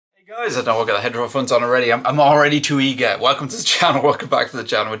Guys, I know I've got the headphones on already. I'm already too eager. Welcome to the channel, welcome back to the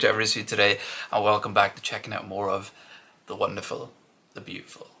channel, whichever is you today, and welcome back to checking out more of the wonderful, the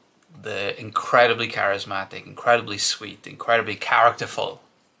beautiful, the incredibly charismatic, incredibly sweet, incredibly characterful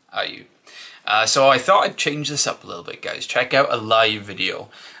IU. So I thought I'd change this up a little bit, guys. Check out a live video.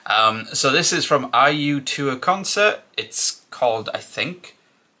 So this is from IU to a concert. It's called, I think,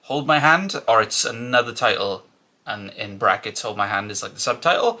 Hold My Hand, or it's another title, and in brackets Hold My Hand is like the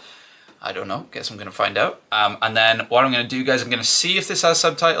subtitle. I don't know, guess I'm going to find out. And then what I'm going to do, guys, I'm going to see if this has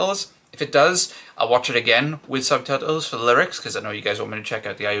subtitles. If it does, I'll watch it again with subtitles for the lyrics, because I know you guys want me to check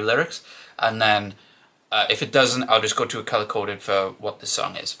out the IU lyrics. And then if it doesn't, I'll just go to a color-coded for what the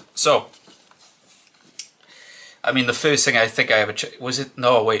song is. So, I mean, the first thing I think I ever checked, was it,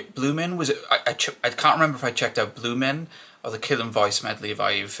 no, wait, Bloomin'? Was it, I can't remember if I checked out Bloomin' or the Killing Voice medley of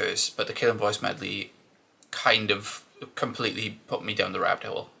IU first, but the Killing Voice medley kind of completely put me down the rabbit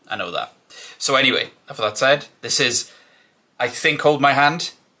hole. I know that. So anyway, after that said, this is, I think, Hold My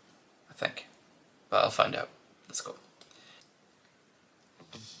Hand. I think. But I'll find out. Let's go.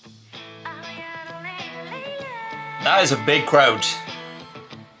 That is a big crowd.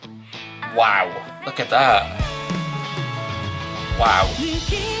 Wow. Look at that. Wow.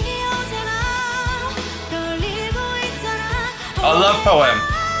 I love Poem.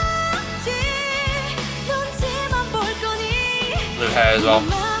 Blue hair as well.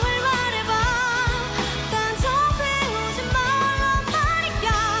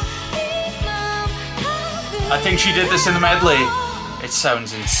 I think she did this in the medley. It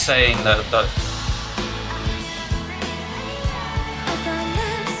sounds insane that that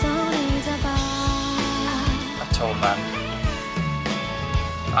tone, man.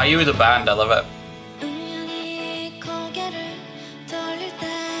 IU with the band, I love it.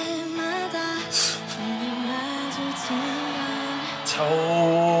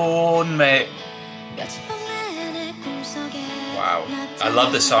 Tone, mate. Wow. I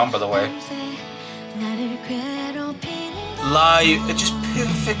love this song, by the way. Live, it's just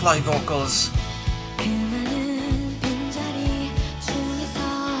perfect live vocals.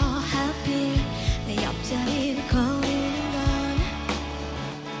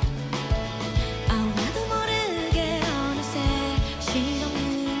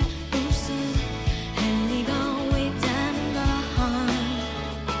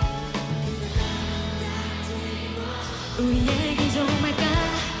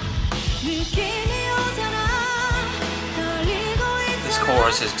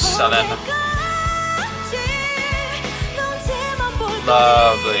 Chorus is stunning.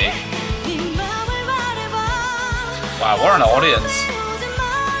 Lovely. Wow, what an audience.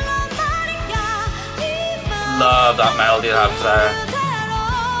 Love that melody it has there.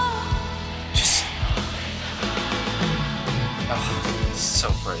 Just, oh, it's so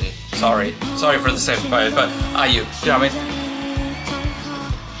pretty. Sorry for the same part, but IU, do you know what I mean?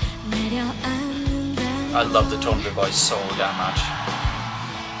 I love the tone of the voice so damn much.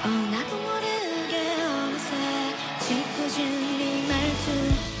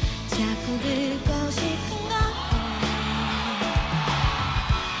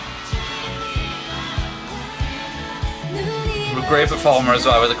 Great performer as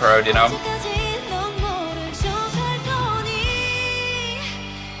well with the crowd, you know.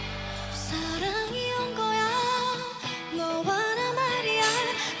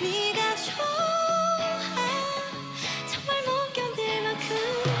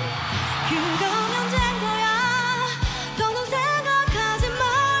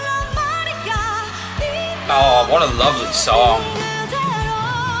 Oh, what a lovely song.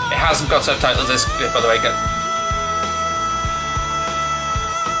 It hasn't got subtitles this clip, by the way.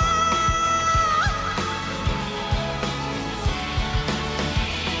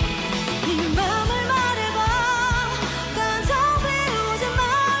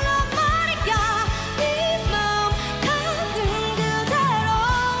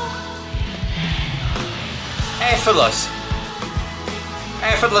 Effortless.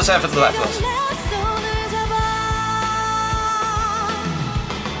 Effortless, effortless, effortless.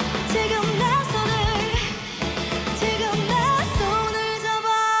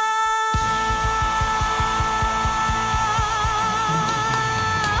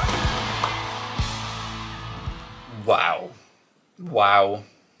 Wow. Wow.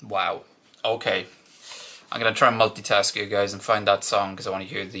 Wow. Okay. I'm going to try and multitask you guys and find that song because I want to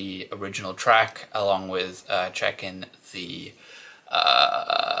hear the original track along with checking the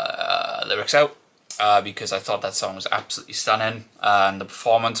lyrics out because I thought that song was absolutely stunning and the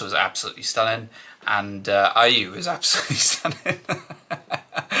performance was absolutely stunning and IU was absolutely stunning.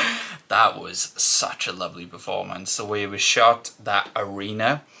 That was such a lovely performance. The way it was shot, that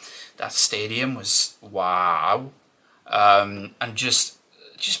arena, that stadium was wow. And just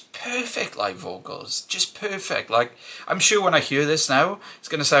perfect live vocals, just perfect. Like, I'm sure when I hear this now, it's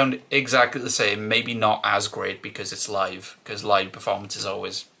going to sound exactly the same, maybe not as great because it's live, because live performance is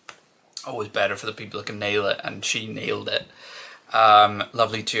always better for the people that can nail it, and she nailed it.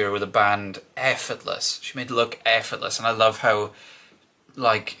 Lovely to hear with a band, effortless. She made it look effortless, and I love how,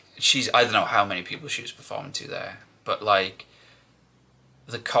 like, I don't know how many people she was performing to there, but like,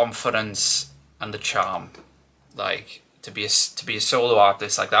 the confidence and the charm, like, to be a solo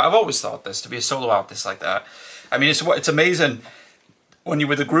artist like that. I've always thought this, to be a solo artist like that. I mean, it's amazing when you're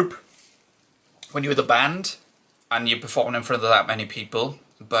with a group, when you're with a band, and you're performing in front of that many people,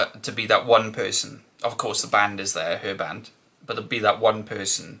 but to be that one person. Of course, the band is there, her band, but to be that one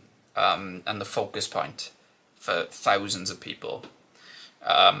person and the focus point for thousands of people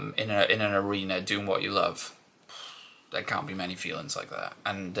in an arena doing what you love. There can't be many feelings like that.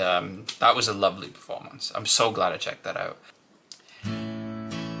 And that was a lovely performance. I'm so glad I checked that out.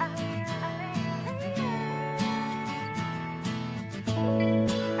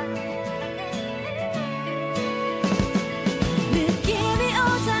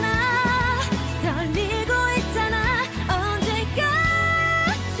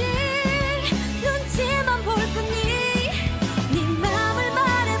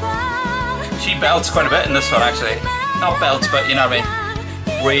 She belts quite a bit in this one, actually. Not belts, but you know what I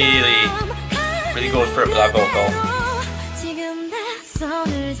mean. Really goes for it with that vocal.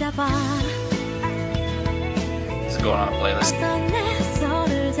 This is going on a playlist.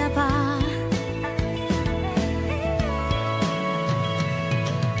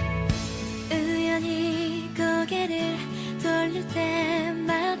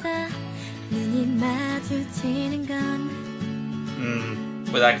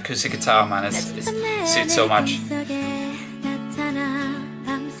 With that acoustic guitar, man, it suits so much. Ooh,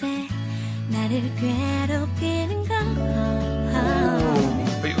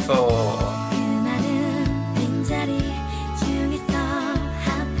 beautiful.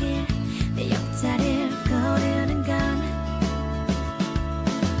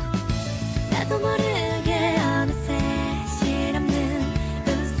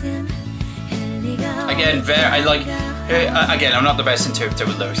 Again, I like her, again, I'm not the best interpreter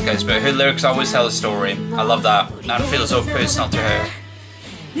with lyrics, guys, but her lyrics always tell a story. I love that, and it feels so personal to her.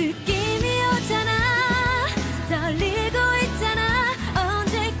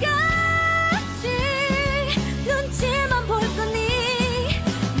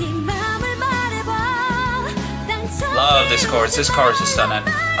 Love this chorus. This chorus is stunning.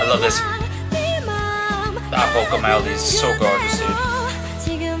 I love this. That vocal melody is so gorgeous, dude.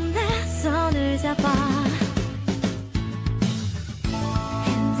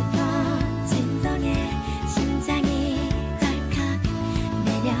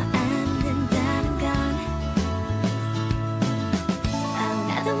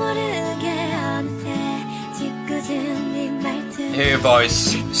 Her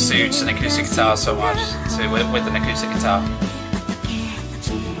voice suits an acoustic guitar so much, so with an acoustic guitar.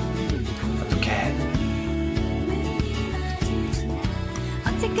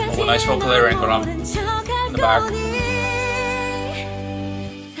 Oh, nice vocal layering going on in the back.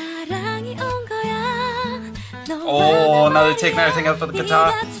 Oh, now they're taking everything out for the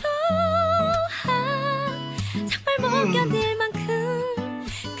guitar.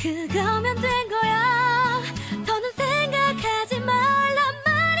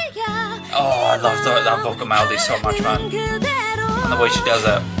 Oh, I love that vocal melody so much, man. And the way she does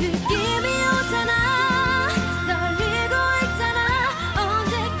it.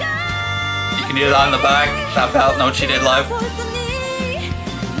 You can hear that in the back, that belt note she did live.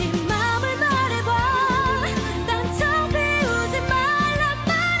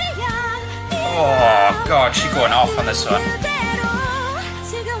 Oh god, she's going off on this one.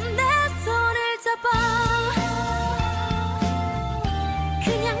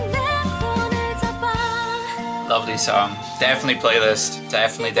 Lovely song. Definitely playlist.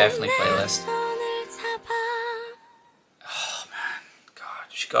 Definitely playlist. Oh man,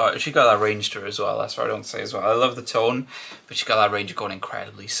 God, she got that range to her as well. That's what I don't say as well. I love the tone, but she got that range of going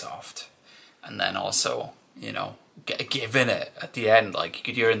incredibly soft, and then also, you know, giving it at the end. Like you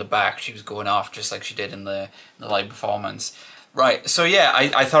could hear in the back, she was going off just like she did in the live performance. Right. So yeah,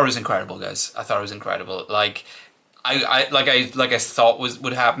 I thought it was incredible, guys. I thought it was incredible. Like I thought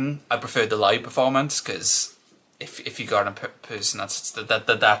would happen. I preferred the live performance because if you got a person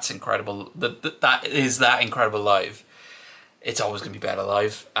that's incredible, that is that incredible live, it's always gonna be better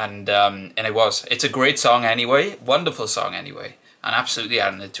live, and it was. It's a great song anyway, wonderful song anyway, and absolutely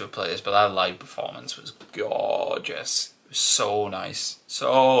adding it to a playlist. But that live performance was gorgeous, was so nice,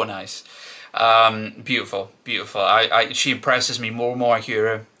 so nice. Beautiful, beautiful. She impresses me more and more. I hear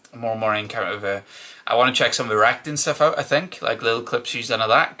her, more and more I encounter with her. I want to check some of her acting stuff out. I think like little clips she's done of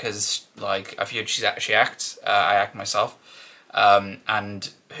that, because like I've heard she acts. I act myself, and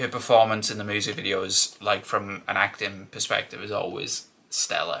her performance in the music videos, like from an acting perspective, is always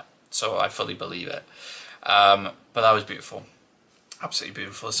stellar. So I fully believe it. But that was beautiful. Absolutely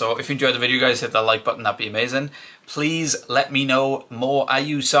beautiful. So if you enjoyed the video, guys, hit that like button. That'd be amazing. Please let me know more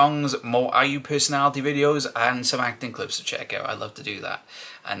IU songs, more IU personality videos, and some acting clips to check out. I'd love to do that.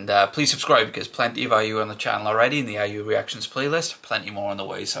 And please subscribe, because plenty of IU on the channel already in the IU reactions playlist. Plenty more on the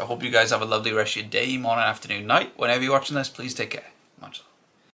way. So I hope you guys have a lovely rest of your day, morning, afternoon, night. Whenever you're watching this, please take care. Much love.